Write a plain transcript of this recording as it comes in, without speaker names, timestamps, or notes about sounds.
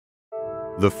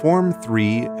The Form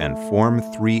 3 and Form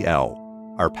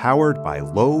 3L are powered by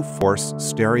low-force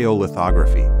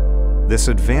stereolithography. This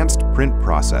advanced print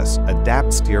process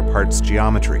adapts to your part's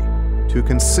geometry to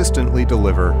consistently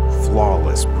deliver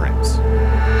flawless prints.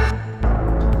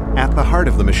 At the heart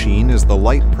of the machine is the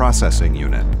Light Processing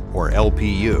Unit, or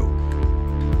LPU,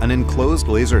 an enclosed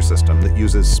laser system that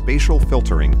uses spatial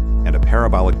filtering and a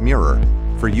parabolic mirror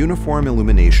for uniform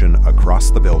illumination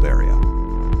across the build area.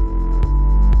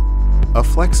 A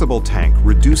flexible tank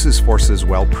reduces forces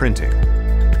while printing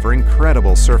for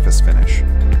incredible surface finish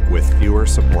with fewer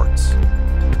supports,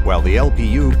 while the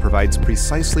LPU provides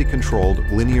precisely controlled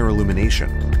linear illumination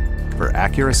for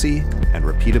accuracy and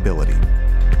repeatability.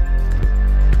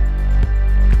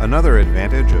 Another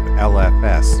advantage of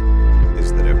LFS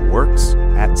is that it works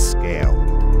at scale.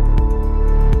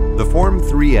 The Form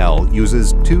 3L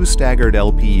uses 2 staggered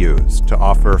LPUs to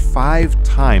offer 5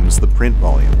 times the print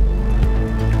volume.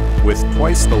 With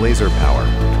twice the laser power,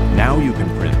 now you can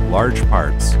print large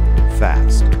parts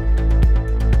fast.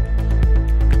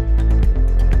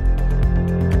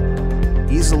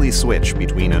 Easily switch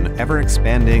between an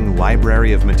ever-expanding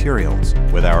library of materials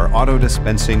with our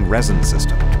auto-dispensing resin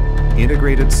system.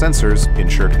 Integrated sensors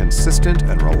ensure consistent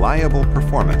and reliable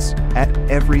performance at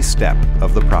every step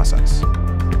of the process.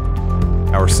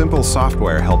 Our simple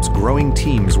software helps growing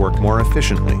teams work more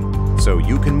efficiently, so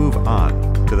you can move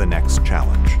on to the next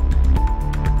challenge.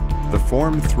 The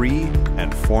Form 3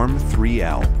 and Form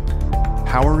 3L,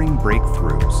 powering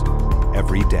breakthroughs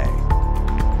every day.